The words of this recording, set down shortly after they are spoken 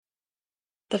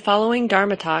The following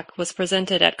Dharma talk was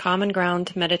presented at Common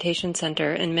Ground Meditation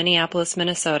Center in Minneapolis,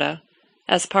 Minnesota,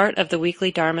 as part of the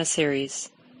weekly Dharma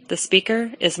series. The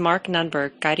speaker is Mark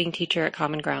Nunberg, guiding teacher at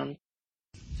Common Ground.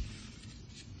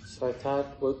 So I thought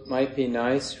what might be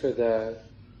nice for the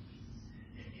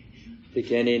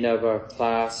beginning of our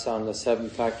class on the 7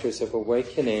 factors of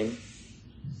awakening,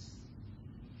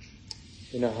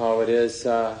 you know how it is,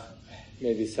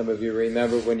 maybe some of you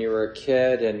remember when you were a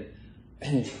kid and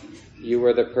you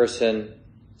were the person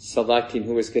selecting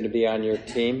who was going to be on your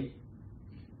team,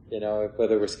 you know,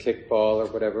 whether it was kickball or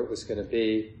whatever it was going to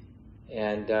be.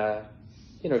 And,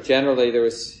 generally there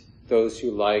was those you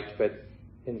liked, but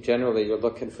generally you're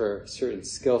looking for certain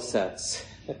skill sets.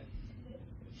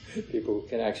 People who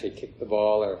can actually kick the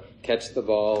ball or catch the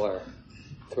ball or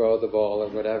throw the ball or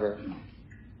whatever.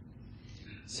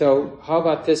 So how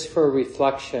about this for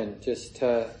reflection, just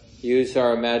to use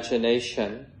our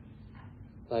imagination?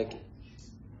 Like,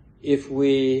 if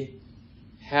we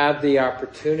have the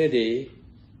opportunity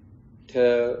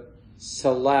to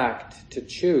select, to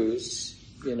choose,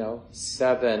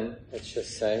 7, let's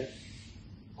just say,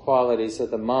 qualities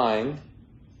of the mind.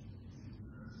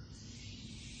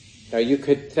 Now you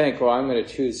could think, well, I'm going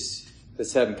to choose the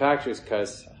 7 factors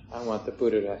because I want the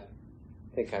Buddha to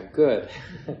think I'm good.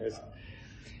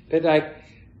 But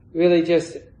really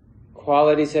just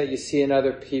qualities that you see in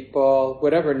other people,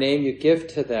 whatever name you give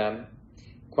to them,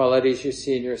 qualities you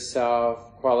see in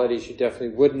yourself, qualities you definitely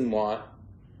wouldn't want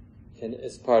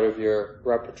as part of your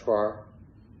repertoire.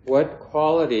 What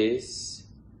qualities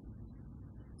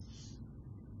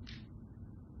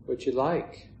would you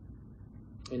like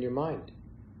in your mind,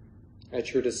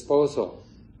 at your disposal,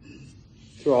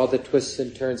 through all the twists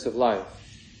and turns of life?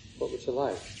 What would you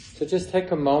like? So just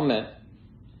take a moment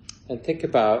and think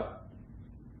about,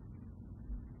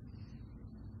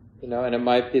 and it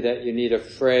might be that you need a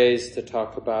phrase to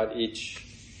talk about each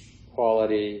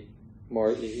quality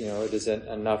more, it isn't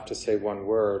enough to say one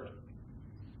word.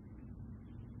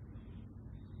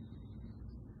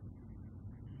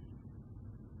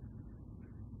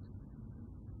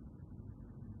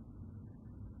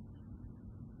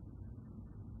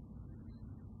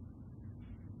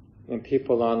 And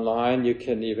people online, you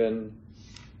can even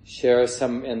share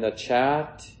some in the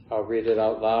chat. I'll read it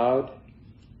out loud.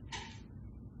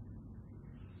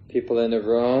 People in the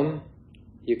room,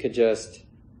 you could just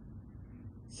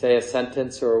say a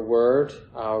sentence or a word.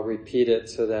 I'll repeat it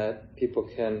so that people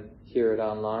can hear it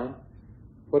online.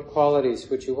 What qualities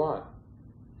would you want?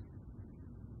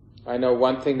 I know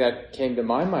one thing that came to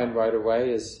my mind right away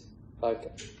is,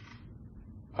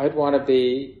 I'd want to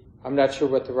be, I'm not sure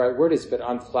what the right word is, but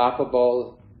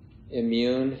unflappable,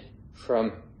 immune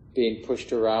from being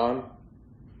pushed around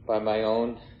by my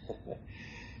own,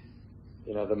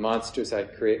 the monsters I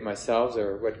create myself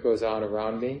or what goes on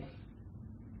around me.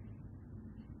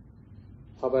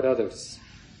 How about others?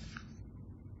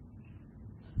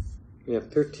 We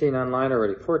have 13 online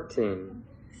already, 14.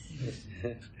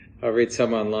 I'll read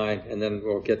some online and then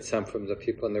we'll get some from the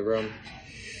people in the room.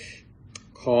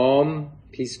 Calm,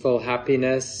 peaceful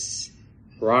happiness,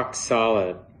 rock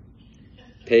solid.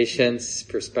 Patience,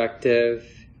 perspective,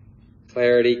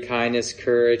 clarity, kindness,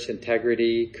 courage,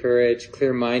 integrity, courage,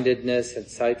 clear-mindedness,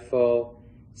 insightful,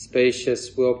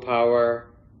 spacious,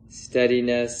 willpower,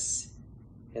 steadiness,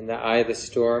 in the eye of the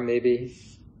storm maybe,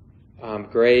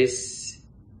 grace,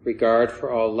 regard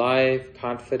for all life,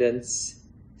 confidence,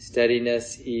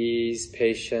 steadiness, ease,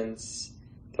 patience,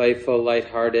 playful,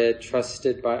 lighthearted,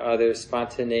 trusted by others,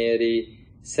 spontaneity,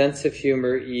 sense of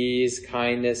humor, ease,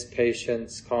 kindness,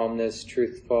 patience, calmness,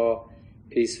 truthful,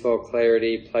 peaceful,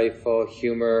 clarity, playful,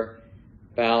 humor,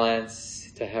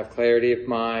 balance, to have clarity of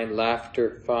mind,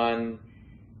 laughter, fun,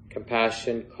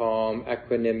 compassion, calm,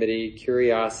 equanimity,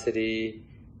 curiosity,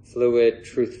 fluid,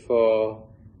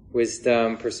 truthful,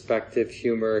 wisdom, perspective,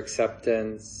 humor,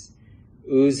 acceptance,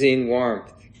 oozing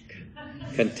warmth,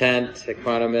 content,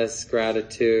 equanimous,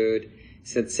 gratitude,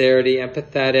 sincerity,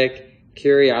 empathetic,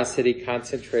 curiosity,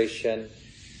 concentration,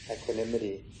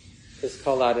 equanimity. Just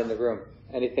call out in the room.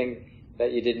 Anything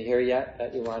that you didn't hear yet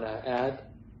that you want to add?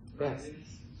 Yes.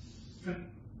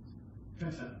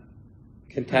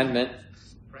 Contentment.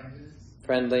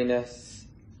 Friendliness.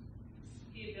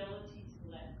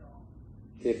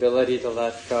 The ability to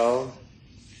let go.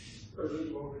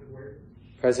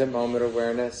 Present moment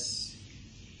awareness.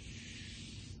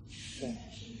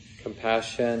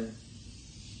 Compassion.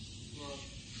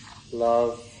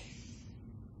 Love.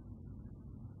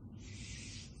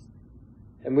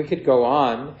 And we could go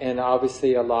on, and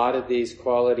obviously a lot of these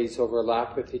qualities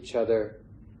overlap with each other.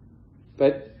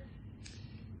 But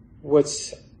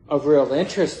what's of real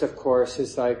interest, of course,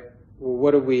 is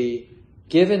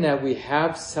given that we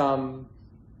have some,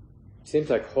 seems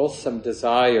like wholesome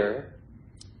desire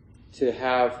to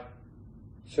have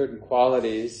certain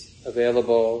qualities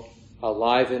available,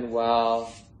 alive and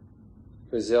well,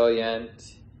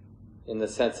 resilient, in the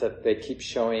sense that they keep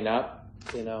showing up,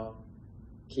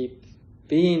 keep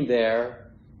being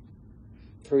there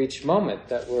for each moment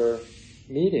that we're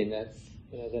meeting, that,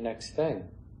 the next thing.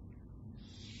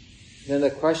 Then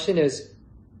the question is,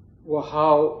 well,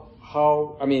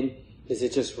 how, is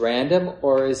it just random,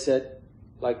 or is it,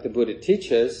 like the Buddha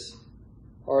teaches,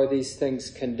 or are these things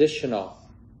conditional?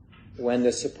 When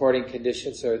the supporting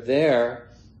conditions are there,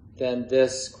 then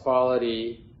this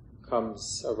quality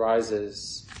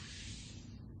arises,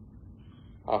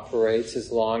 operates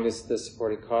as long as the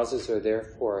supporting causes are there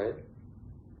for it.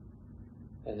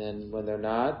 And then when they're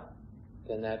not,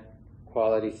 then that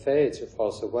quality fades or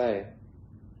falls away.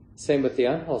 Same with the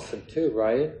unwholesome too,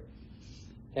 right?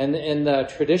 And in the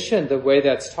tradition, the way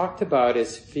that's talked about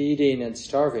is feeding and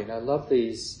starving. I love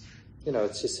these,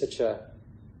 it's just such a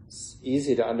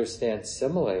easy to understand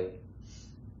simile.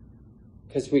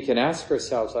 Because we can ask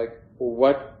ourselves, well,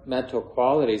 what mental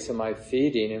qualities am I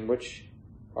feeding and which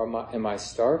am I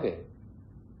starving?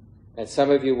 And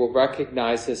some of you will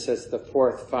recognize this as the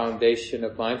fourth foundation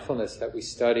of mindfulness that we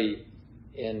study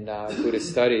in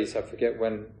Buddhist studies. I forget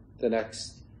when the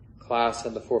next class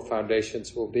on the four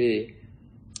foundations will be.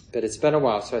 But it's been a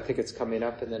while, so I think it's coming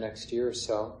up in the next year or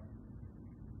so.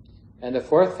 And the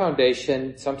fourth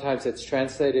foundation, sometimes it's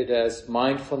translated as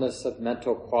mindfulness of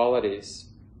mental qualities.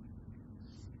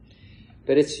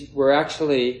 But we're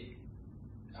actually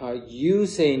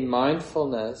using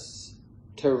mindfulness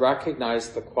to recognize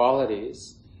the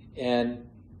qualities, and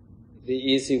the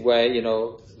easy way,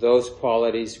 those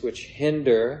qualities which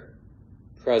hinder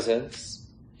presence,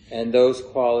 and those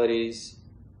qualities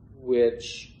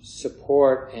which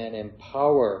support and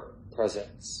empower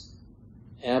presence,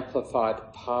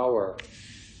 amplified power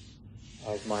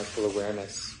of mindful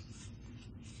awareness.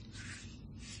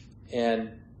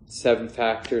 And 7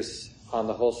 factors on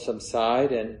the wholesome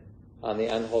side, and on the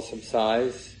unwholesome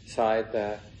side,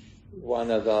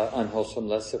 one of the unwholesome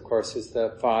lists, of course, is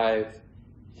the 5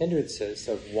 hindrances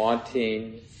of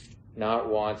wanting, not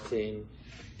wanting,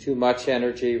 too much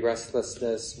energy,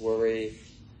 restlessness, worry,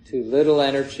 too little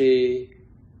energy,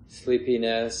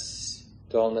 sleepiness,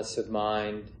 dullness of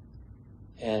mind,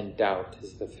 and doubt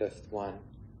is the 5th one.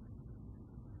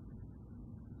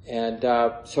 And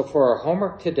so for our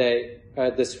homework today,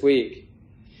 this week,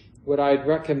 what I'd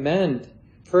recommend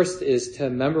first is to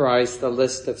memorize the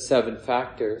list of 7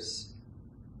 factors.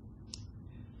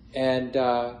 And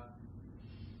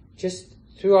just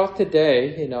throughout the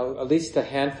day, at least a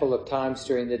handful of times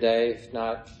during the day, if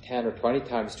not 10 or 20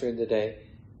 times during the day,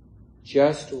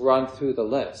 just run through the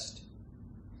list.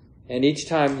 And each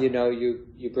time,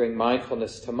 you bring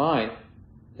mindfulness to mind,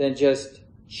 then just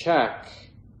check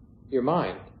your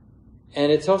mind.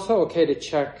 And it's also okay to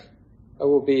check, it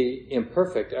will be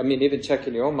imperfect. Even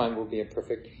checking your own mind will be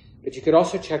imperfect. But you could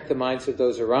also check the minds of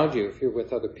those around you if you're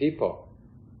with other people.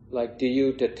 Do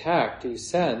you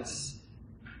sense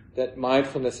that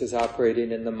mindfulness is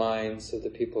operating in the minds of the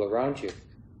people around you?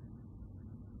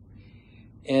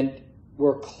 And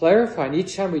we're clarifying,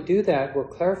 each time we do that, we're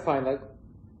clarifying,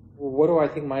 what do I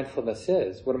think mindfulness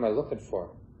is? What am I looking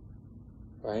for?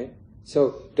 Right?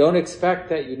 So don't expect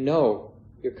that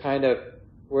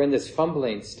we're in this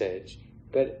fumbling stage,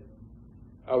 but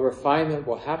a refinement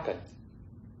will happen,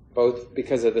 both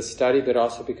because of the study, but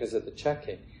also because of the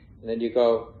checking. And then you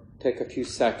go take a few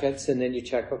seconds, and then you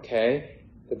check, okay,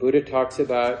 the Buddha talks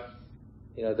about,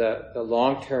 the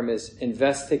long term is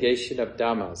investigation of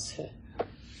dhammas.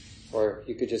 Or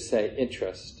you could just say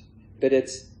interest. But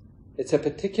it's a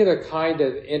particular kind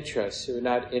of interest. We're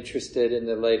not interested in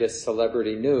the latest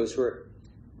celebrity news.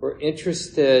 We're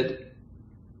interested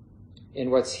in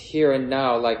what's here and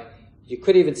now. You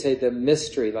could even say the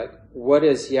mystery, what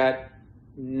is yet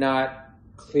not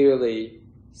clearly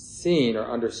seen or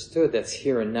understood that's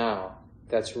here and now,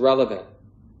 that's relevant.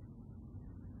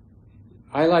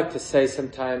 I like to say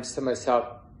sometimes to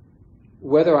myself,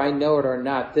 whether I know it or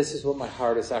not, this is what my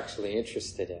heart is actually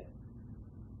interested in.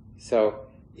 So,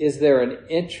 is there an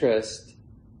interest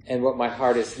in what my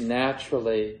heart is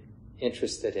naturally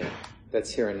interested in,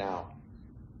 that's here and now?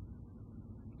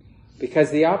 Because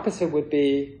the opposite would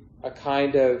be a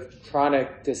kind of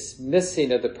chronic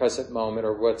dismissing of the present moment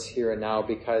or what's here and now,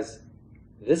 because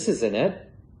this isn't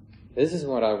it. This isn't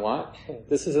what I want.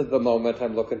 This isn't the moment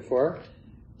I'm looking for.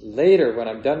 Later, when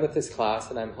I'm done with this class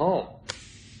and I'm home,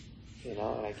 and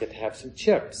I get to have some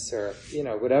chips or,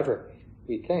 whatever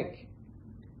we think.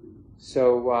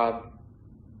 So,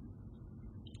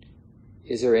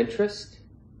 Is there interest?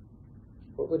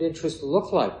 What would interest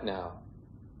look like now?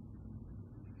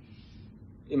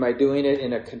 Am I doing it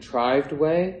in a contrived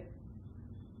way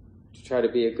to try to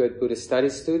be a good Buddhist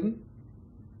studies student?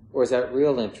 Or is that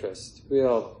real interest,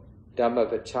 real Dhamma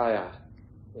Vichaya?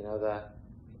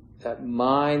 That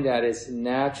mind that is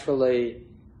naturally,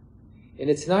 and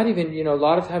it's not even, a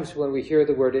lot of times when we hear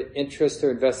the word interest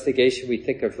or investigation, we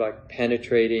think of like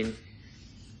penetrating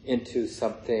into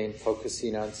something,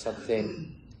 focusing on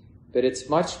something. But it's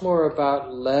much more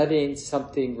about letting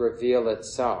something reveal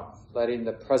itself, letting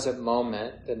the present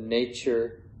moment, the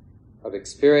nature of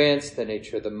experience, the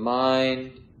nature of the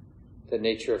mind, the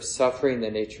nature of suffering,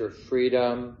 the nature of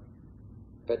freedom,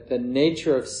 but the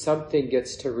nature of something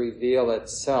gets to reveal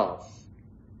itself.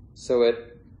 So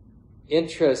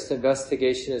interest,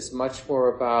 investigation is much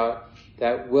more about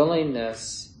that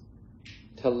willingness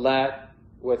to let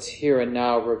what's here and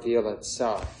now reveal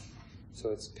itself. So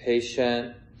it's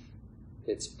patient,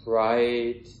 it's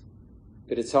bright,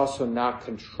 but it's also not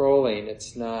controlling,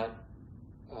 it's not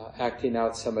acting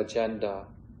out some agenda,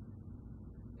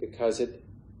 because it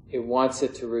wants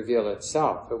it to reveal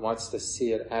itself. It wants to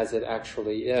see it as it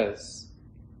actually is.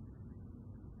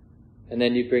 And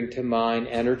then you bring to mind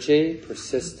energy.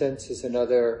 Persistence is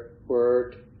another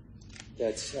word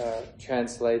that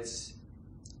translates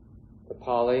the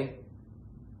Pali.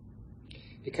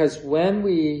 Because when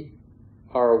we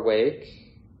are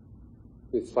awake,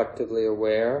 reflectively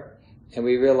aware, and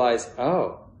we realize,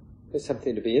 oh, there's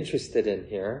something to be interested in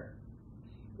here,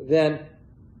 then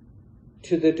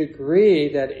to the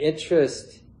degree that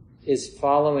interest is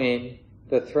following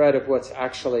the thread of what's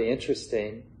actually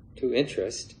interesting to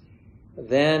interest,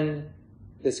 then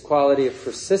this quality of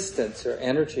persistence or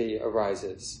energy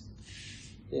arises.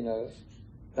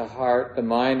 The heart, the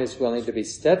mind is willing to be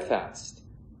steadfast.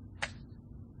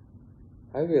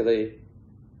 I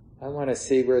want to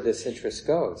see where this interest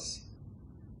goes.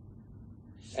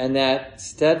 And that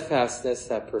steadfastness,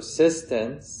 that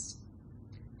persistence,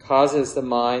 causes the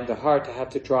mind, the heart, to have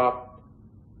to drop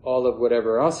all of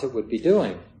whatever else it would be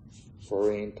doing.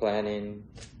 Worrying, planning,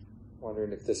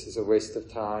 wondering if this is a waste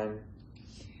of time.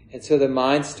 And so the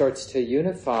mind starts to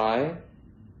unify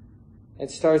and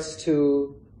starts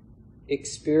to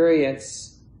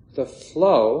experience the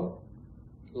flow.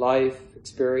 Life,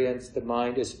 experience, the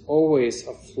mind is always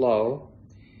a flow.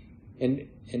 And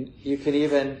you can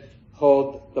even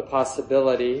hold the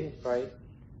possibility, right?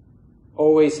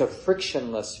 Always a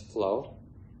frictionless flow.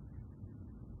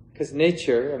 Because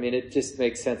nature, it just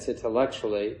makes sense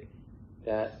intellectually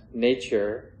that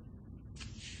nature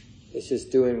is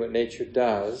just doing what nature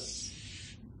does.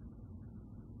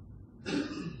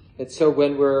 And so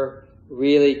when we're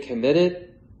really committed,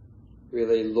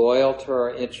 really loyal to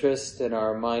our interest in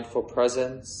our mindful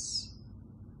presence,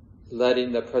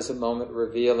 letting the present moment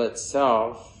reveal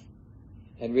itself,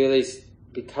 and really,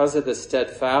 because of the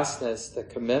steadfastness, the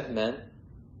commitment,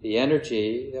 the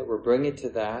energy that we're bringing to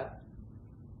that,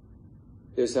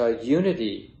 there's a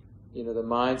unity. The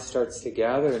mind starts to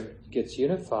gather and gets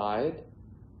unified,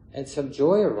 and some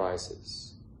joy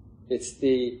arises. It's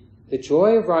the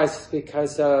joy arises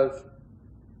because of,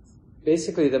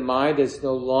 basically the mind is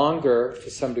no longer,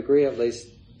 to some degree at least,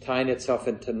 tying itself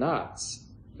into knots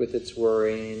with its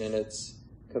worrying and its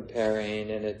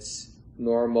comparing and its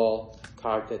normal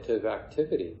cognitive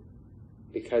activity,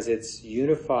 because it's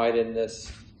unified in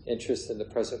this interest in the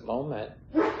present moment.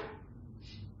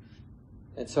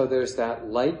 And so there's that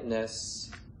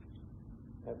lightness,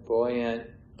 that buoyant,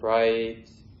 bright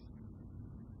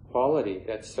quality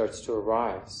that starts to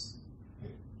arise.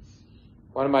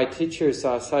 One of my teachers,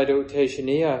 Sayadaw U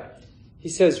Tejaniya, he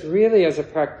says, really as a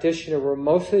practitioner, we're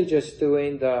mostly just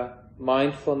doing the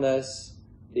mindfulness,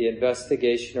 the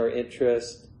investigation or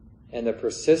interest, and the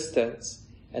persistence.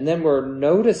 And then we're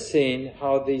noticing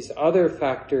how these other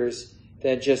factors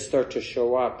then just start to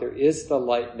show up. There is the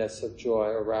lightness of joy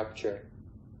or rapture.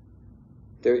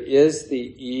 There is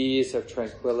the ease of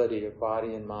tranquility of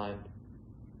body and mind.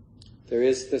 There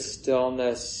is the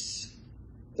stillness,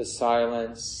 the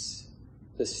silence,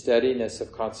 the steadiness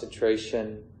of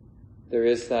concentration. There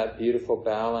is that beautiful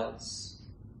balance,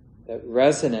 that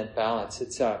resonant balance.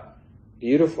 It's a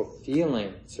beautiful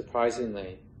feeling,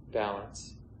 surprisingly,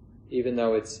 balance, even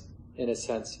though it's, in a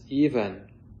sense, even.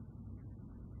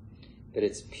 But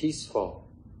it's peaceful.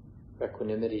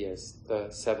 Equanimity is the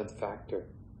seventh factor.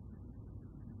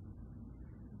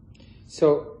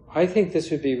 So I think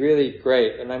this would be really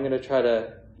great, and I'm going to try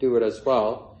to do it as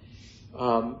well.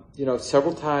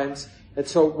 Several times. And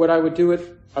so what I would do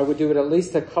it at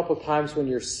least a couple times when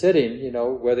you're sitting,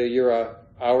 whether you're an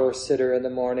hour sitter in the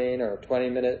morning or a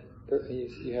 20-minute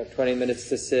you have 20 minutes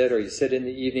to sit, or you sit in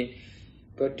the evening.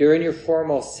 But during your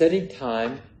formal sitting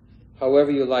time,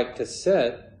 however you like to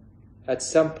sit, at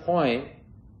some point,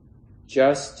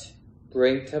 just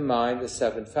bring to mind the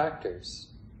 7 factors.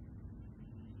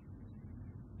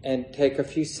 And take a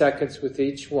few seconds with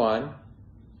each one.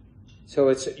 So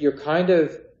you're kind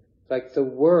of like the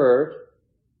word,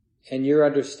 and your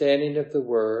understanding of the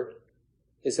word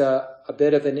is a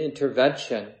bit of an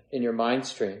intervention in your mind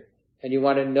stream. And you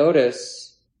want to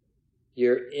notice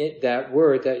that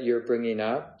word that you're bringing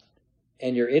up,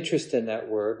 and your interest in that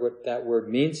word, what that word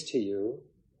means to you.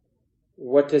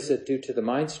 What does it do to the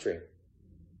mind stream?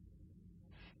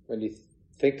 When you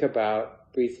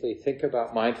briefly think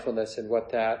about mindfulness and what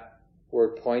that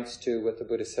word points to, what the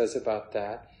Buddha says about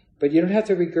that. But you don't have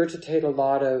to regurgitate a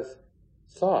lot of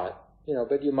thought,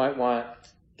 but you might want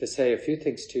to say a few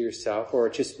things to yourself, or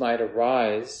it just might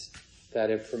arise. That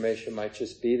information might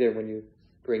just be there when you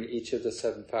bring each of the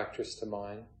 7 factors to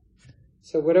mind.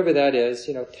 So whatever that is,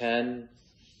 10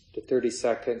 to 30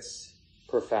 seconds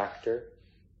per factor.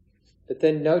 But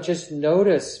then just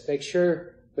notice, make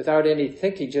sure without any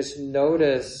thinking, just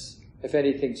notice if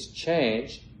anything's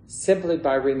changed simply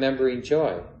by remembering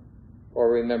joy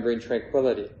or remembering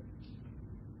tranquility.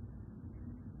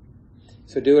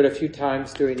 So do it a few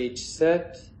times during each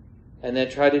sit, and then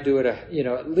try to do it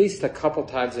at least a couple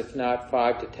times, if not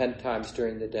 5 to 10 times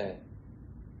during the day.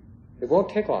 It won't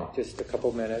take long, just a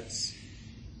couple minutes.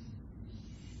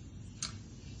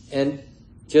 And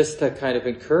just to kind of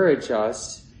encourage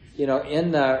us,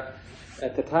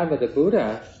 at the time of the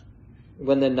Buddha,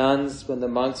 when the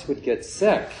monks would get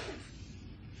sick,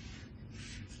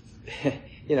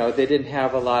 they didn't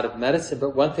have a lot of medicine,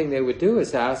 but one thing they would do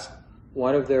is ask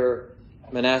one of their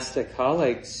monastic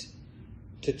colleagues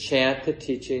to chant the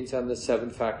teachings on the 7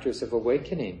 factors of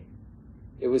awakening.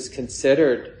 It was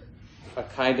considered a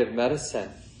kind of medicine.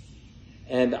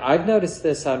 And I've noticed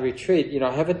this on retreat.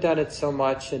 I haven't done it so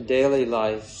much in daily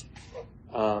life,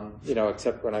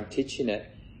 except when I'm teaching it.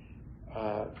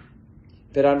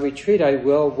 But on retreat, I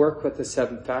will work with the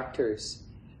 7 factors.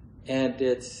 And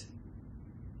it's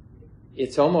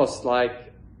almost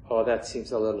like, that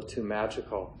seems a little too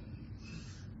magical.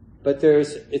 But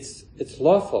it's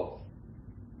lawful.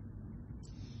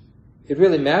 It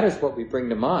really matters what we bring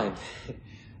to mind.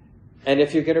 And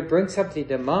if you're going to bring something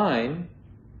to mind,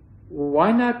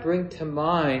 why not bring to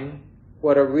mind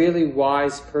what a really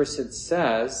wise person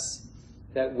says,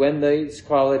 that when these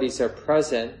qualities are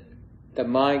present, the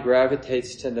mind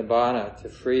gravitates to nibbana, to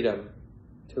freedom,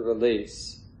 to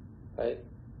release, right?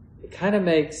 It kind of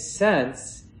makes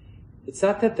sense. It's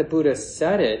not that the Buddha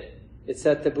said it, it's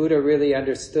that the Buddha really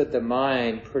understood the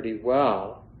mind pretty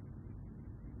well.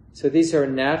 So these are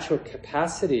natural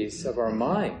capacities of our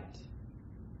mind.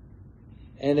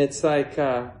 And it's like,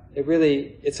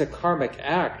 it's a karmic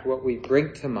act, what we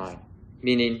bring to mind,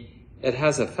 meaning it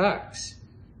has effects.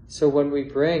 So when we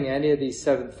bring any of these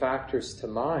 7 factors to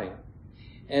mind,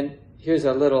 and here's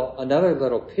another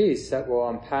little piece that we'll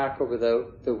unpack over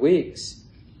the weeks.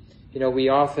 We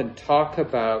often talk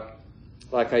about,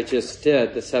 like I just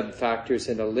did, the 7 factors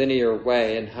in a linear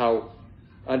way, and how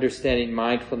understanding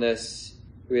mindfulness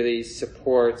really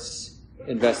supports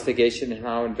investigation, and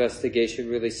how investigation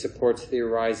really supports the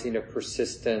arising of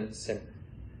persistence, and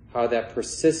how that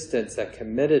persistence, that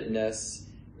committedness,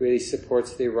 really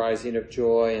supports the arising of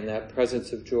joy, and that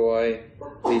presence of joy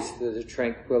leads to the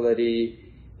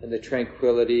tranquility, and the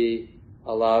tranquility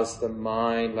allows the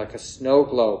mind, like a snow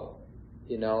globe,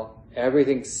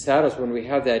 everything settles. When we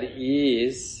have that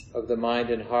ease of the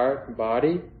mind and heart and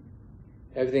body,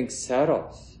 everything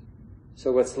settles.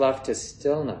 So what's left is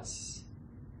stillness,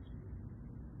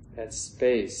 that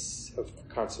space of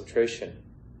concentration,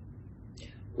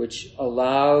 which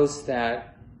allows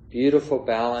that beautiful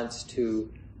balance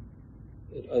to,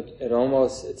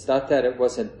 it's not that it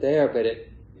wasn't there, but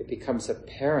it becomes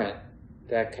apparent,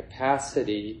 that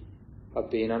capacity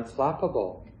of being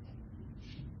unflappable.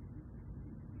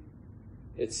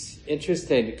 It's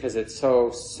interesting because it's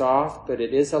so soft, but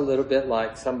it is a little bit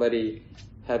like somebody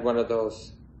had one of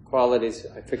those qualities,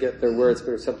 I forget their words, but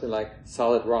it was something like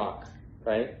solid rock,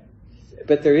 right?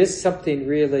 But there is something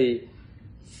really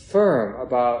firm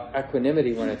about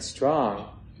equanimity when it's strong,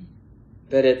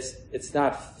 but it's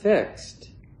not fixed,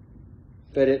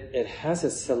 but it has a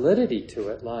solidity to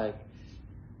it, like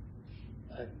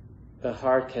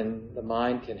the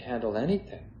mind can handle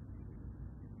anything.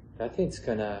 Nothing's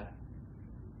gonna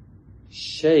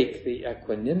shake the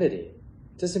equanimity.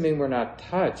 Doesn't mean we're not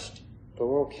touched, but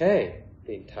we're okay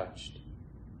being touched.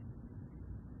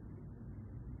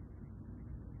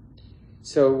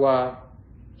 So,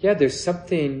 there's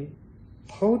something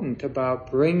potent about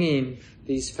bringing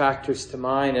these factors to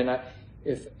mind. And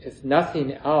if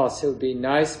nothing else, it would be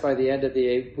nice by the end of the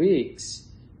 8 weeks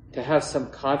to have some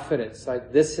confidence,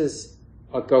 like this is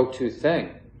a go-to thing.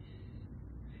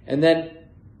 And then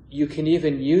you can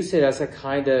even use it as a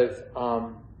kind of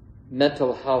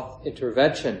mental health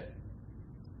intervention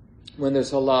when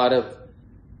there's a lot of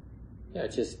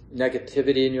just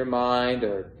negativity in your mind,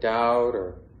 or doubt,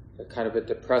 or a kind of a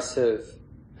depressive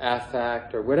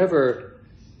affect, or whatever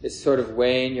is sort of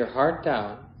weighing your heart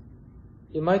down.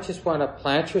 You might just want to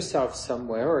plant yourself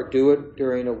somewhere, or do it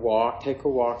during a walk, take a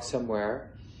walk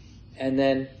somewhere, and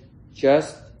then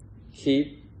just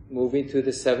keep moving through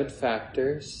the 7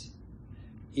 factors,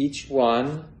 each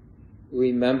one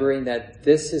remembering that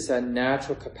this is a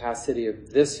natural capacity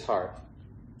of this heart.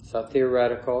 It's not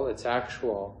theoretical, it's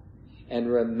actual.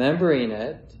 And remembering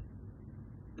it,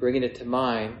 bringing it to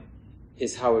mind,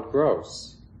 is how it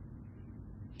grows.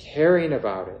 Caring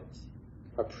about it,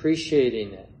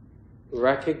 appreciating it,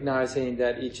 recognizing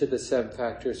that each of the 7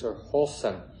 factors are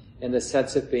wholesome in the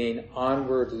sense of being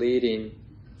onward leading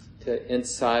to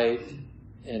insight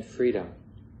and freedom.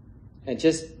 And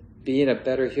just being a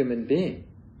better human being.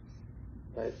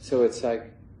 Right? So it's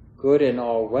like good in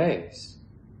all ways.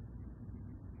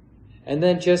 And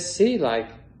then just see, like,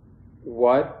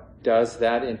 what does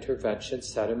that intervention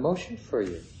set in motion for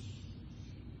you?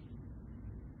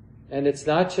 And it's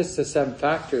not just the 7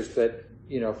 factors, but,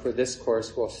 for this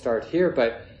course we'll start here,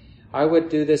 but I would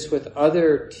do this with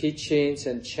other teachings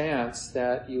and chants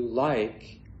that you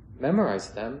like,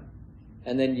 memorize them,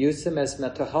 and then use them as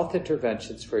mental health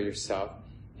interventions for yourself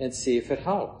and see if it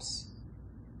helps.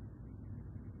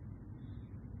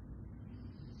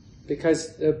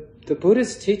 Because the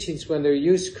Buddhist teachings, when they're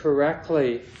used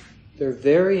correctly, they're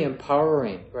very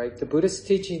empowering, right? The Buddhist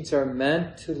teachings are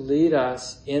meant to lead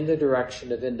us in the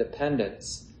direction of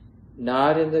independence,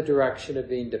 not in the direction of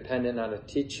being dependent on a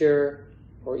teacher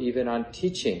or even on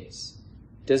teachings.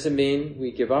 Doesn't mean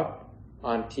we give up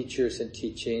on teachers and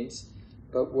teachings,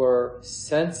 but we're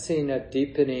sensing a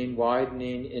deepening,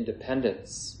 widening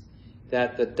independence,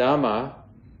 that the Dhamma,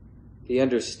 the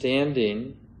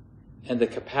understanding, and the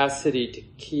capacity to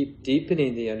keep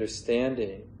deepening the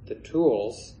understanding, the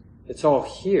tools, it's all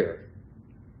here.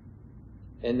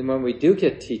 And then when we do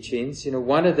get teachings,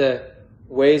 one of the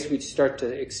ways we start to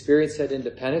experience that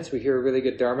independence, we hear a really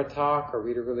good Dharma talk or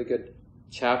read a really good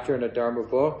chapter in a Dharma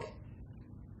book.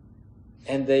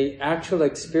 And the actual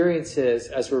experience is,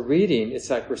 as we're reading, it's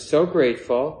like we're so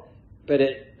grateful, but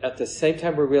at the same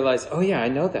time we realize, oh yeah, I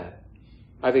know that.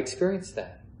 I've experienced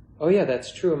that. Oh yeah,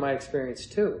 that's true in my experience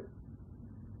too.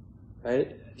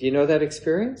 Right? Do you know that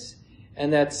experience?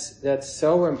 And that's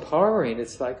so empowering.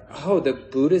 It's like, oh, the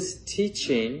Buddha's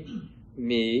teaching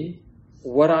me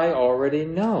what I already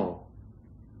know.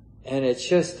 And it's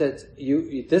just that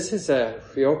this is a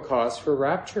real cause for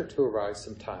rapture to arise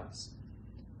sometimes.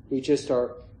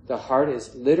 The heart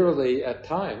is literally at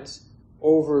times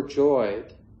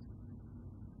overjoyed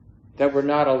that we're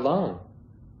not alone.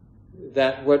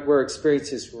 That what we're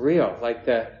experiencing is real. Like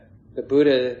the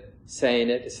Buddha saying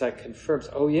it's like confirms,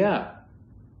 oh yeah,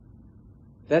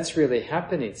 that's really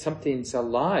happening. Something's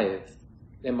alive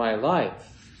in my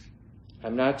life.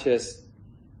 I'm not just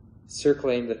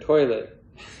circling the toilet,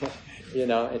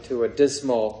 into a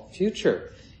dismal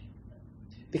future.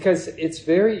 Because it's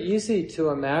very easy to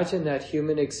imagine that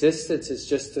human existence is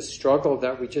just a struggle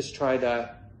that we just try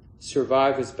to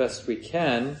survive as best we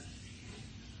can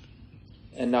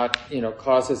and not,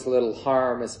 cause as little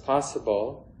harm as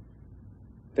possible.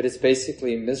 But it's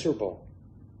basically miserable.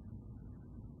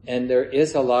 And there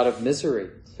is a lot of misery,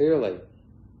 clearly.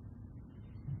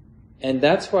 And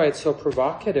that's why it's so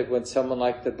provocative when someone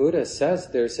like the Buddha says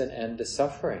there's an end to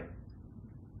suffering.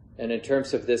 And in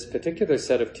terms of this particular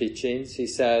set of teachings, he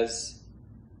says,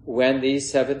 when these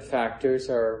 7 factors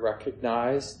are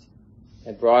recognized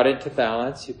and brought into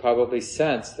balance, you probably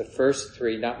sense the first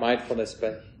 3, not mindfulness,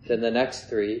 but then the next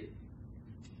 3,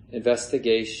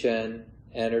 investigation,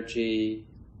 energy,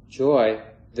 joy,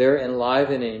 they're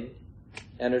enlivening,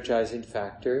 energizing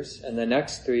factors. And the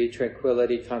next 3,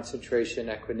 tranquility, concentration,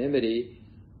 equanimity,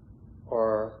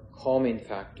 are calming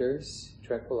factors,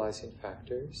 tranquilizing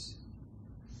factors.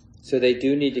 So they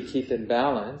do need to keep in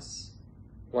balance.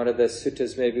 One of the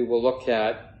suttas maybe we'll look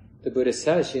at, the Buddha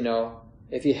says,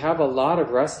 if you have a lot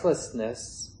of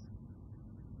restlessness,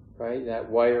 right, that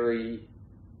wiry,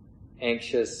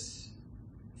 anxious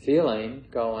feeling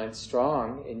going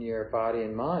strong in your body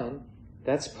and mind,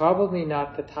 that's probably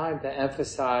not the time to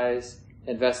emphasize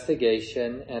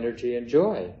investigation, energy, and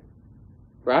joy.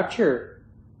 Rapture,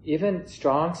 even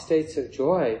strong states of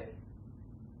joy,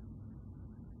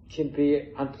 can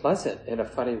be unpleasant in a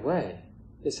funny way.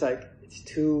 It's like, it's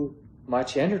too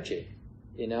much energy,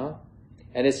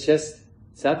 And it's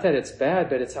not that it's bad,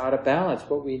 but it's out of balance.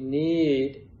 What we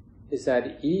need is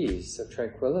that ease of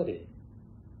tranquility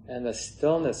and the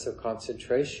stillness of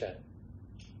concentration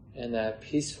and that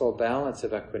peaceful balance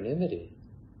of equanimity.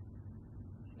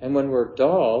 And when we're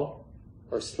dull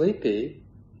or sleepy,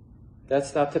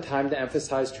 that's not the time to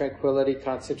emphasize tranquility,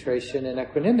 concentration, and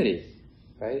equanimity,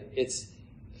 right? It's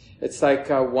like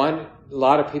a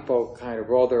lot of people kind of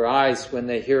roll their eyes when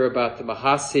they hear about the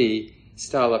Mahasi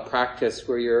style of practice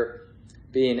where you're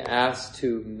being asked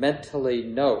to mentally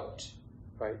note,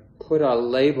 right? Put a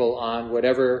label on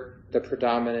whatever the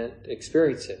predominant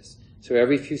experience is. So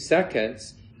every few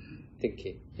seconds,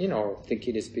 thinking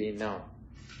is being known.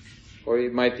 Or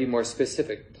it might be more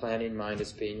specific, planning mind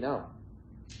is being known.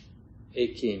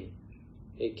 Aching,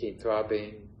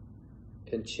 throbbing,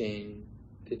 pinching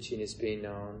is being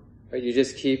known. Right? You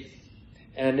just keep,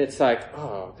 and it's like,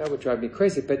 oh, that would drive me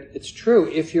crazy. But it's true,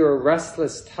 if you're a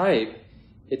restless type,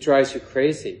 it drives you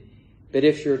crazy. But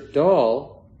if you're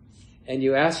dull, and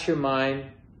you ask your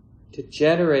mind to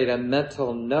generate a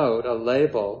mental note, a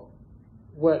label,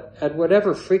 at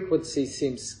whatever frequency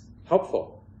seems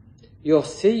helpful, you'll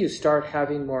see you start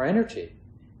having more energy,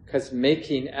 because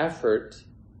making effort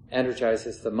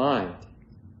energizes the mind.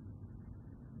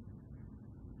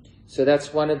 So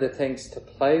that's one of the things to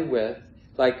play with,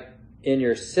 like in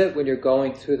your sit when you're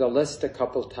going through the list a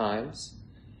couple times,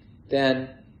 then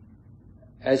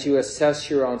as you assess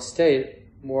your own state,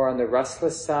 more on the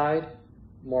restless side,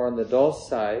 more on the dull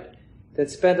side, then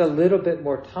spend a little bit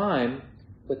more time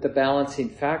with the balancing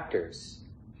factors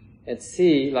and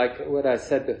see, like what I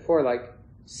said before, like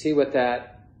see what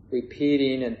that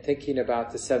repeating and thinking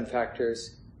about the 7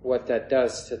 factors, what that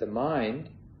does to the mind,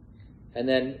 and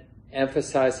then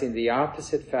emphasizing the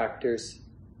opposite factors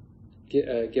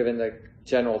given the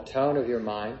general tone of your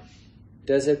mind.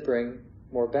 Does it bring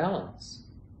more balance?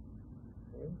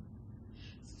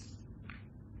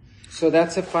 So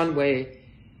that's a fun way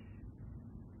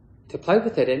to play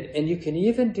with it. And you can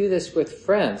even do this with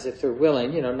friends if they're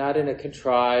willing, not in a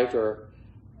contrived or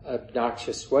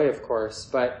obnoxious way, of course,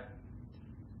 but,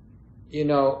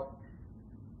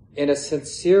 in a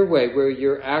sincere way where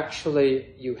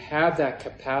you have that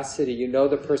capacity, you know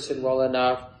the person well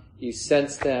enough, you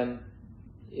sense them,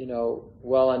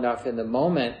 well enough in the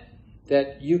moment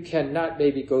that you can not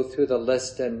maybe go through the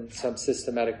list in some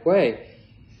systematic way,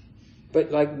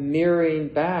 but like mirroring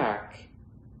back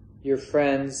your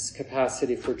friend's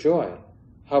capacity for joy,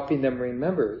 helping them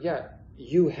remember,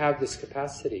 you have this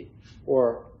capacity,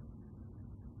 or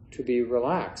to be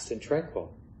relaxed and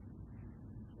tranquil,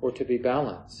 or to be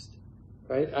balanced,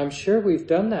 right? I'm sure we've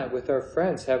done that with our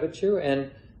friends, haven't you?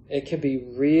 And it can be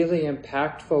really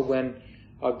impactful when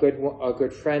a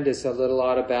good friend is a little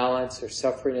out of balance or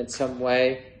suffering in some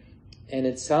way, and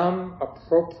in some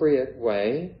appropriate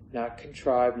way, not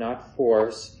contrived, not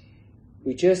forced,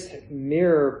 we just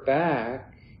mirror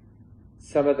back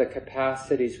some of the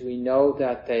capacities we know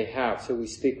that they have, so we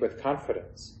speak with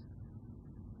confidence.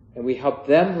 And we help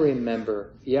them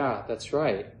remember, that's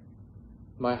right.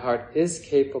 My heart is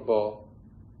capable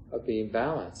of being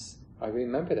balanced. I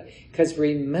remember that. Because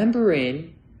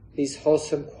remembering these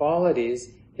wholesome qualities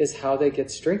is how they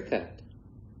get strengthened.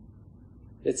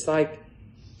 It's like,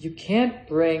 you can't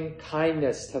bring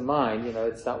kindness to mind.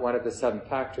 It's not one of the 7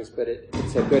 factors, but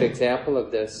it's a good example of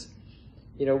this.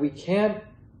 We can't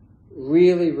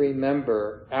really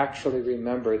actually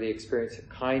remember the experience of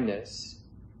kindness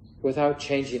without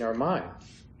changing our mind.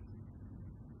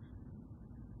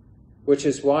 Which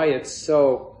is why it's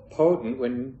so potent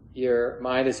when your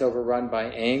mind is overrun by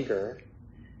anger.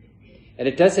 And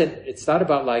it's not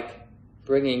about like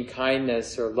bringing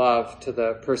kindness or love to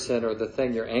the person or the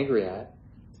thing you're angry at.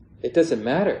 It doesn't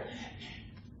matter.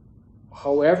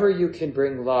 However you can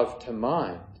bring love to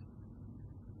mind,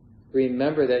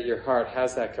 remember that your heart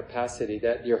has that capacity,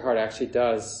 that your heart actually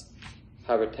does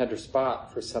have a tender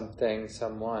spot for something,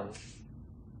 someone.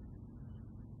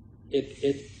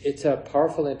 It's a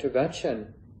powerful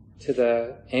intervention to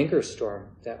the anger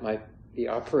storm that might be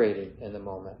operating in the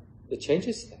moment. It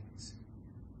changes things.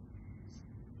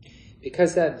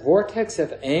 Because that vortex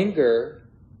of anger,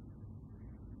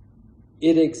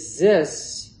 it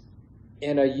exists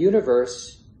in a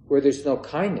universe where there's no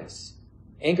kindness.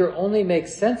 Anger only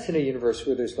makes sense in a universe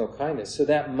where there's no kindness. So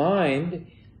that mind,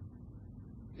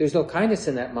 there's no kindness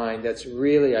in that mind that's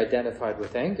really identified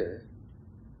with anger.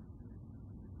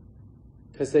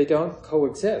 Because they don't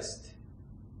coexist.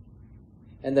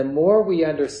 And the more we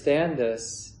understand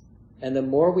this, and the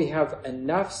more we have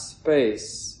enough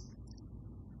space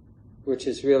which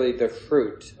is really the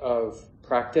fruit of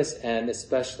practice and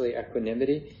especially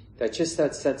equanimity, that just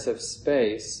that sense of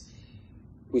space,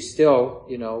 we still,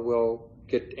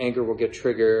 anger will get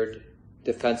triggered,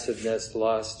 defensiveness,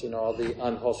 lust, all the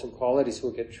unwholesome qualities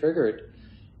will get triggered.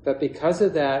 But because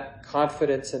of that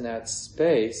confidence in that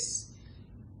space,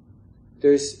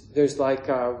 there's like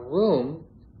a room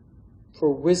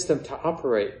for wisdom to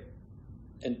operate.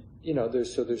 And,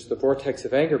 there's the vortex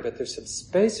of anger, but there's some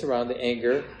space around the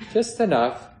anger, just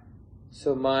enough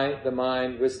so the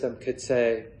mind, wisdom could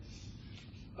say,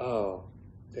 oh,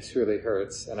 this really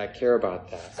hurts, and I care about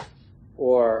that.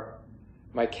 Or,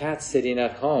 my cat's sitting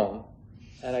at home,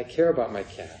 and I care about my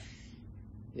cat,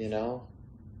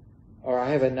 Or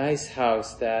I have a nice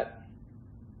house that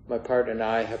my partner and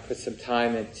I have put some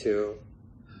time into,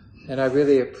 and I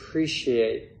really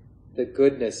appreciate the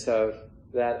goodness of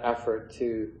that effort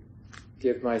to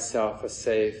give myself a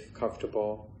safe,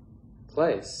 comfortable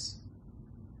place.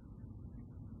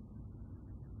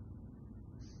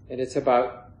 And it's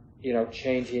about,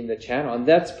 changing the channel. And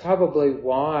that's probably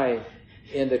why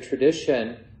in the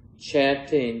tradition,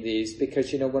 chanting these,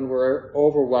 because, when we're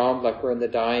overwhelmed, like we're in the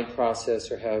dying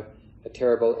process or have a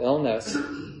terrible illness,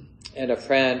 and a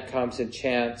friend comes and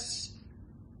chants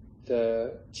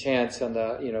on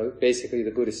the, basically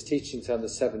the Buddhist teachings on the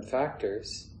 7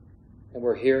 factors, and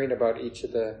we're hearing about each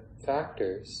of the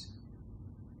factors,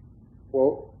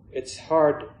 well, it's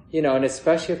hard, and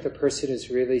especially if the person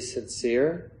is really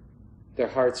sincere, their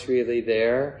heart's really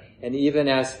there, and even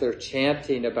as they're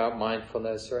chanting about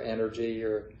mindfulness or energy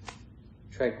or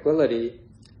tranquility,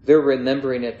 they're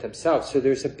remembering it themselves. So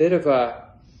there's a bit of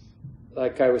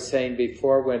like I was saying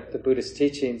before, when the Buddhist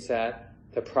teachings that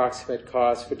the proximate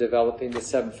cause for developing the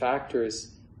 7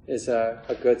 factors is a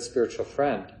good spiritual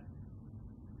friend.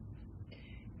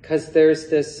 Because there's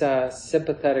this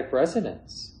sympathetic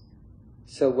resonance.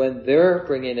 So when they're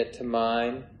bringing it to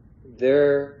mind,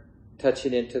 they're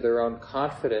touching into their own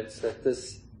confidence that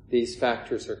these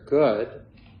factors are good,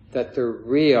 that they're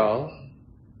real,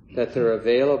 that they're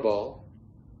available,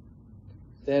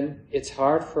 then it's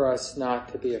hard for us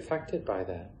not to be affected by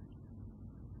that.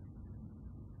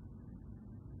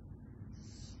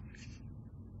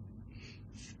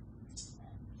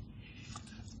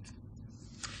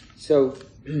 So,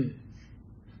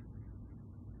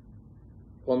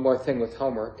 one more thing with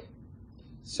homework.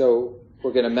 So,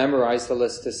 we're going to memorize the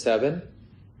list of 7.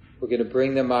 We're going to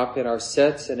bring them up in our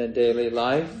sets and in daily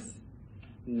life.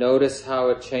 Notice how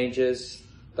it changes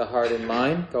the heart and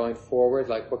mind going forward,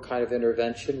 like what kind of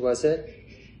intervention was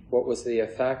it? What was the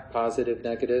effect, positive,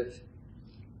 negative?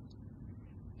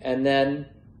 And then,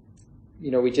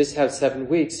 we just have 7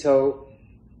 weeks, so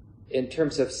in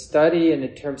terms of study and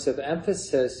in terms of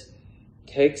emphasis,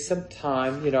 take some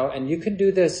time, and you can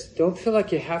do this. Don't feel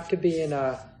like you have to be in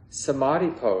a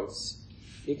samadhi pose.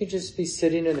 You can just be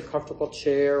sitting in a comfortable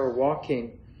chair or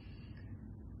walking.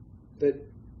 But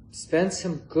spend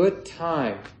some good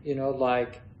time,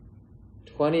 like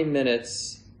 20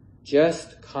 minutes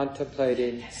just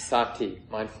contemplating sati,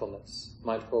 mindfulness,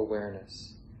 mindful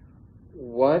awareness.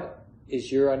 What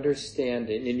is your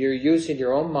understanding? And you're using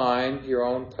your own mind, your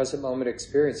own present moment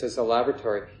experience as a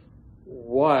laboratory.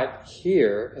 What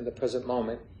here in the present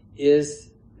moment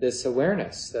is this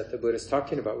awareness that the Buddha is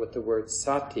talking about with the word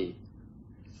sati?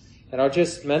 And I'll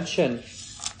just mention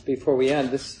before we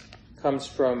end, this comes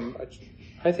from,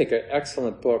 I think, an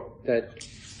excellent book that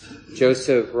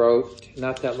Joseph wrote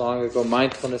not that long ago,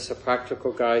 Mindfulness, A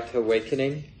Practical Guide to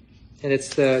Awakening. And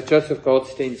it's Joseph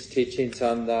Goldstein's teachings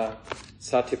on the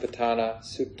Satipatthana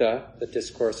Sutta, the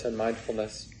discourse on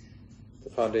mindfulness, the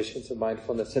foundations of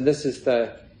mindfulness. And this is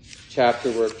the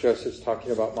chapter where Joseph's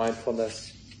talking about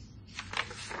mindfulness.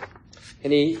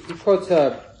 And he quotes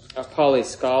a Pali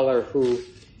scholar who,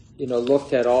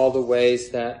 looked at all the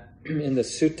ways that in the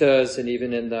suttas and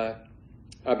even in the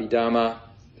Abhidhamma,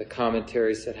 the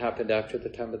commentaries that happened after the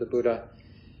time of the Buddha,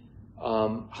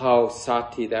 how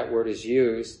sati, that word, is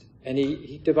used. And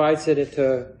he divides it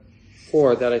into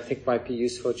 4 that I think might be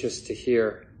useful just to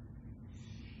hear.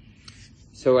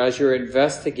 So as you're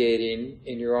investigating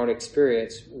in your own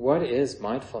experience, what is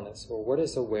mindfulness, or what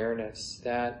is awareness?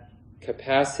 That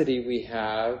capacity we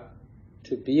have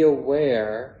to be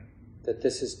aware that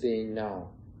this is being known.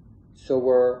 So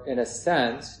we're, in a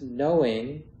sense,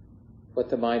 knowing what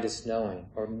the mind is knowing,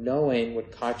 or knowing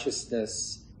what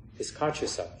consciousness is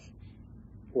conscious of.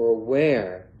 We're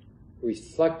aware,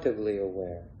 reflectively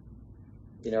aware.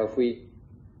 If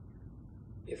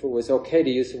it was okay to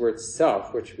use the word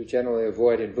self, which we generally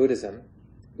avoid in Buddhism,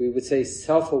 we would say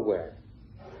self-aware,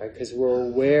 right? Because we're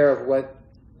aware of what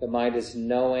the mind is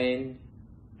knowing,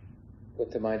 what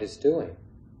the mind is doing.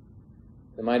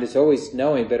 The mind is always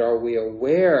knowing, but are we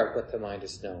aware of what the mind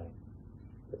is knowing,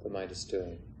 what the mind is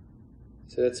doing?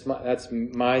 So that's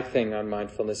my thing on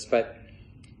mindfulness. But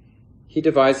he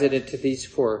divides it into these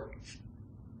 4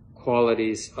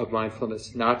 qualities of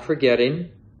mindfulness: not forgetting,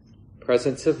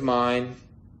 presence of mind,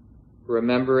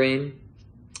 remembering,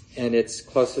 and its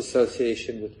close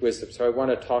association with wisdom. So I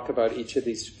want to talk about each of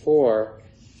these 4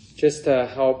 just to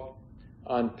help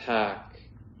unpack.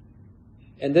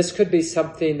 And this could be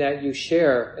something that you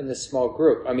share in the small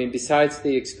group. I mean, besides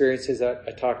the experiences that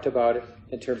I talked about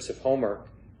in terms of homework,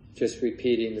 just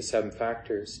repeating the 7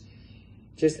 factors,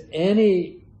 just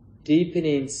any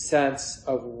deepening sense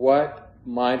of what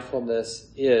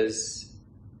mindfulness is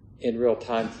in real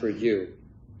time for you,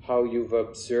 how you've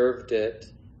observed it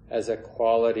as a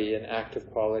quality, an active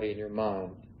quality in your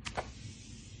mind.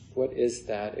 What is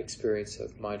that experience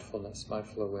of mindfulness,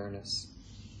 mindful awareness?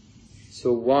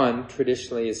 So 1,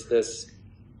 traditionally, is this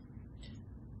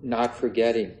not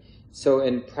forgetting. So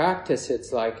in practice,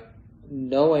 it's like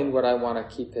knowing what I want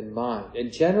to keep in mind.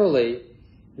 And generally,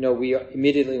 we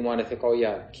immediately want to think, oh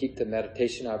yeah, keep the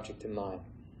meditation object in mind.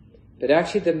 But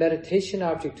actually the meditation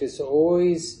object is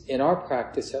always, in our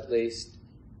practice at least,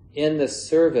 in the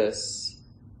service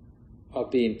of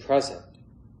being present.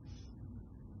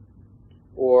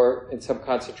 Or in some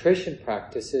concentration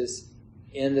practices,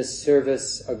 in the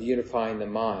service of unifying the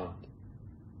mind.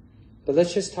 But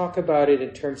let's just talk about it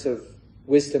in terms of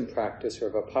wisdom practice or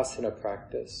vipassana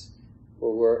practice,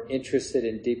 where we're interested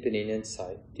in deepening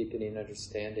insight, deepening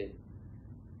understanding.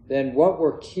 Then what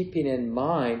we're keeping in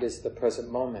mind is the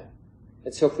present moment.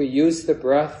 And so if we use the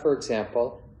breath, for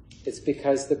example, it's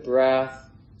because the breath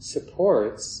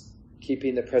supports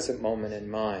keeping the present moment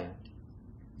in mind.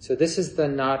 So this is the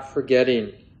not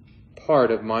forgetting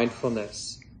part of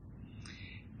mindfulness.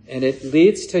 And it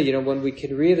leads to, when we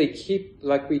can really keep,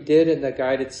 like we did in the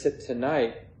guided sit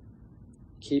tonight,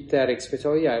 keep that experience.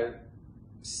 Oh yeah,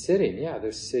 sitting. Yeah,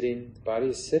 there's sitting. The body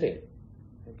is sitting.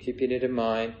 I'm keeping it in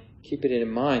mind. Keep it in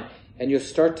mind. And you'll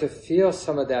start to feel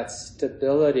some of that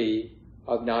stability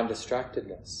of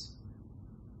non-distractedness.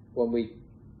 When we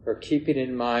are keeping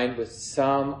in mind with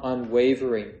some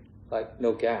unwavering, like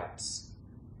no gaps,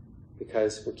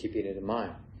 because we're keeping it in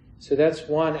mind. So that's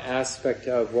one aspect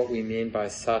of what we mean by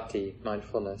sati,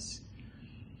 mindfulness.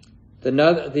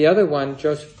 The other one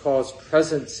Joseph calls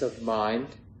presence of mind.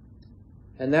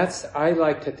 And I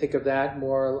like to think of that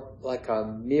more like a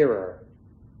mirror.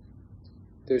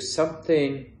 There's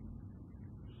something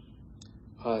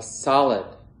solid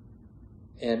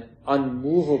and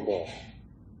unmovable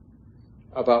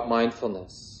about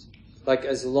mindfulness. Like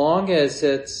as long as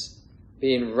it's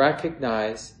being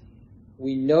recognized,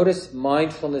 we notice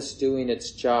mindfulness doing its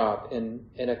job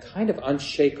in a kind of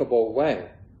unshakable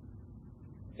way.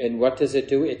 And what does it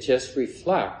do? It just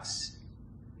reflects.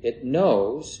 It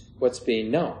knows what's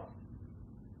being known.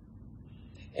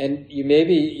 And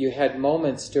you had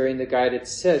moments during the guided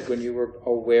sit when you were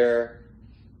aware,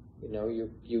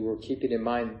 you were keeping in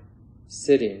mind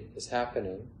sitting is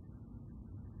happening.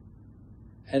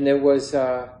 And there was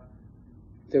a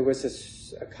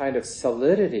kind of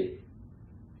solidity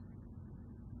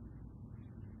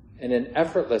and an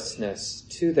effortlessness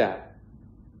to that.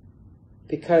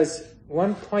 Because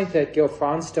one point that Gil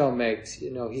Fronsdal makes,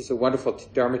 he's a wonderful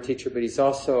Dharma teacher, but he's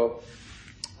also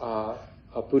a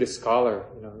Buddhist scholar,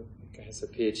 he has a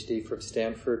PhD from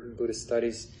Stanford in Buddhist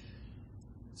studies.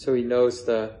 So he knows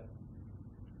the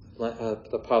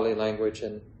Pali language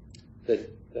and the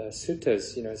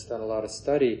suttas, he's done a lot of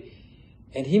study.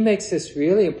 And he makes this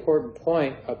really important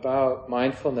point about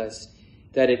mindfulness,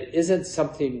 that it isn't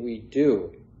something we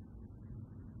do.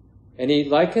 And he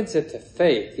likens it to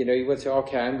faith. He would say,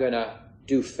 okay, I'm going to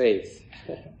do faith,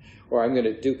 or I'm going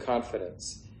to do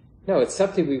confidence. No, it's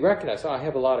something we recognize. Oh, I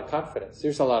have a lot of confidence.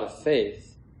 There's a lot of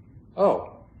faith.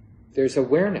 Oh, there's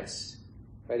awareness,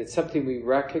 right? It's something we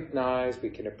recognize, we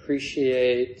can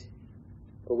appreciate,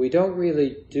 but we don't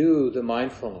really do the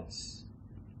mindfulness.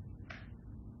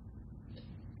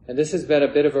 And this has been a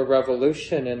bit of a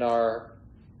revolution in our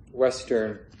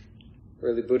Western,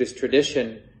 early Buddhist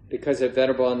tradition, because of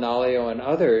Venerable Analayo and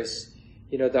others.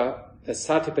 The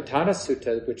Satipatthana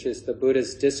Sutta, which is the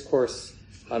Buddha's discourse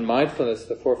on mindfulness,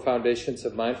 the 4 foundations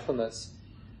of mindfulness,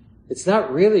 it's not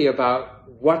really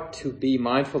about what to be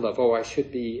mindful of. Oh, I'm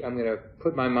going to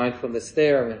put my mindfulness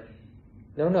there.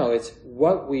 No, it's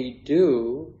what we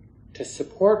do to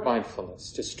support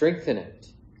mindfulness, to strengthen it.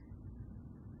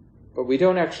 But we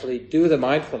don't actually do the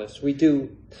mindfulness. We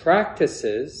do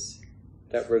practices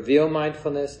that reveal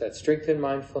mindfulness, that strengthen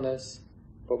mindfulness,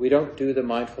 but we don't do the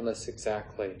mindfulness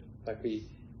exactly, like we,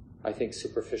 I think,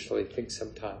 superficially think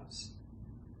sometimes.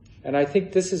 And I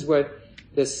think this is what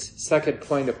this second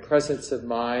point of presence of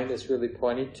mind is really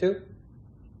pointing to.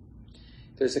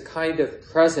 There's a kind of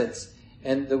presence,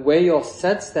 and the way you'll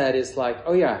sense that is like,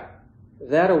 oh yeah,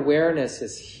 that awareness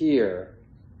is here,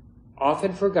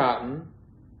 often forgotten,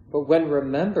 but when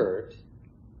remembered,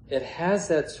 it has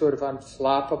that sort of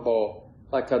unflappable,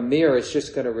 like a mirror is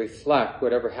just going to reflect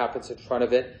whatever happens in front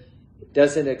of it. It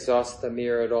doesn't exhaust the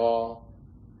mirror at all.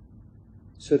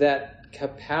 So that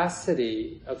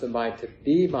capacity of the mind to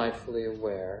be mindfully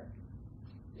aware,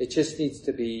 it just needs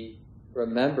to be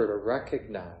remembered or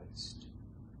recognized.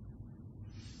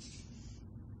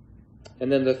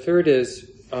 And then the third is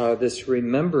this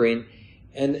remembering,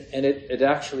 and it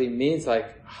actually means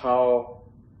like how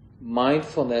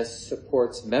mindfulness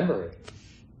supports memory,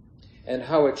 and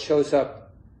how it shows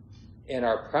up in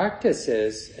our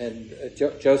practices. And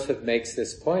Joseph makes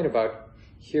this point about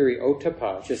hiri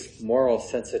ottappa, just moral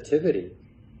sensitivity,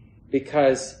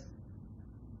 because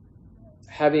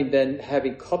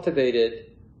having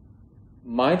cultivated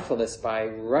mindfulness by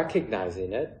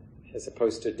recognizing it as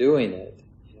opposed to doing it,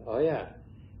 oh yeah,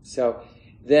 so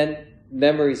then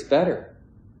memory's better.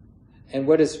 And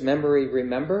what does memory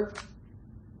remember?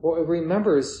 Well, it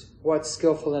remembers what's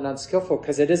skillful and unskillful,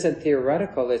 because it isn't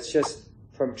theoretical, it's just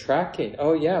from tracking.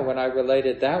 Oh yeah, when I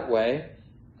related that way,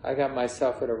 I got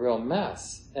myself in a real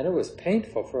mess, and it was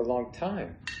painful for a long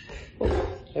time.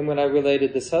 And when I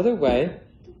related this other way,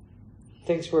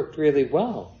 things worked really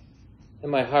well, and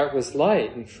my heart was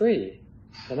light and free,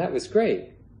 and that was great.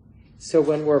 So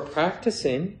when we're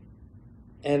practicing,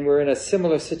 and we're in a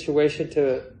similar situation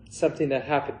to something that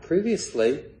happened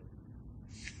previously,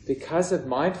 because of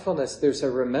mindfulness, there's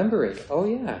a remembering. Oh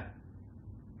yeah,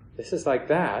 this is like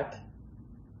that.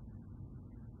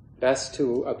 Best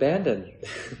to abandon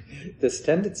this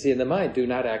tendency in the mind. Do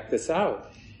not act this out.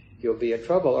 You'll be in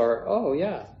trouble. Or, oh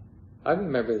yeah, I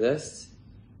remember this.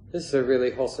 This is a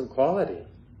really wholesome quality.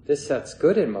 This sets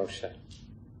good in motion.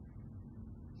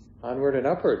 Onward and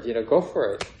upward, go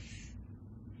for it.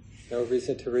 No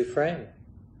reason to refrain.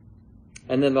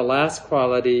 And then the last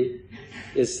quality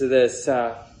is this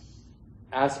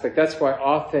aspect. That's why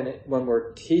often when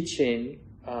we're teaching,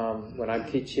 when I'm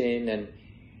teaching, and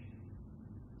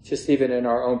just even in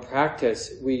our own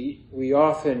practice, we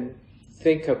often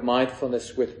think of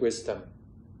mindfulness with wisdom.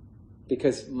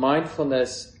 Because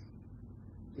mindfulness,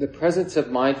 the presence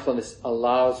of mindfulness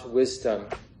allows wisdom,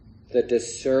 the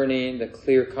discerning, the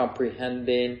clear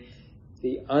comprehending,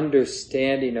 the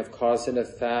understanding of cause and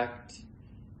effect,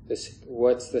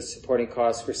 what's the supporting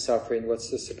cause for suffering, what's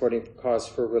the supporting cause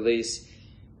for release.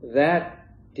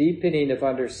 That deepening of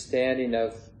understanding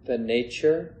of the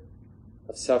nature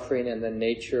of suffering and the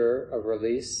nature of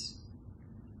release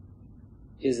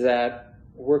is that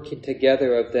working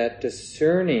together of that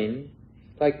discerning.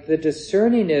 Like the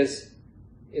discerning is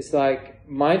like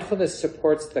mindfulness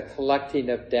supports the collecting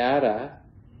of data,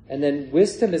 and then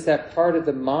wisdom is that part of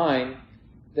the mind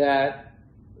that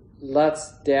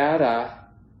lets data,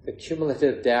 the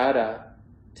cumulative data,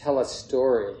 tell a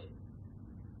story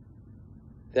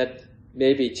that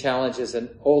maybe challenges an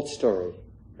old story,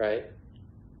 right?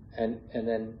 And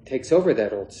then takes over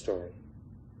that old story.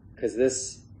 Because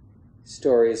this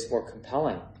story is more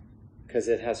compelling, because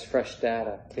it has fresh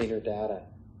data, cleaner data.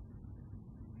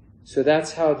 So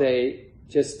that's how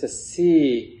just to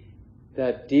see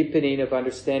that deepening of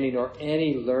understanding, or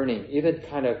any learning, even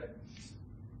kind of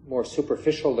more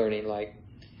superficial learning, like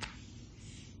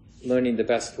learning the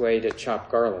best way to chop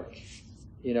garlic.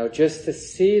 Just to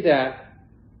see that,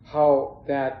 how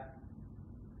that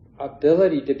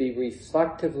ability to be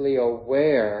reflectively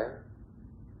aware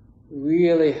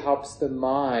really helps the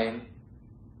mind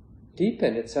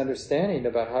deepen its understanding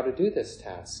about how to do this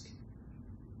task.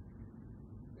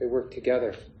 They work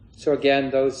together. So again,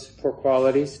 those 4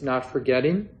 qualities: not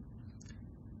forgetting,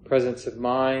 presence of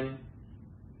mind,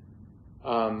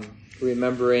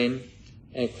 remembering,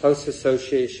 and close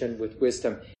association with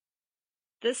wisdom.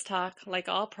 This talk, like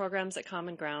all programs at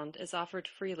Common Ground, is offered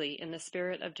freely in the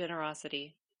spirit of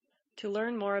generosity. To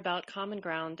learn more about Common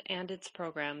Ground and its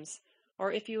programs,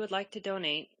 or if you would like to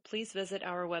donate, please visit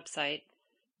our website,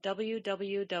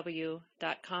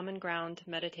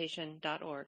 www.commongroundmeditation.org.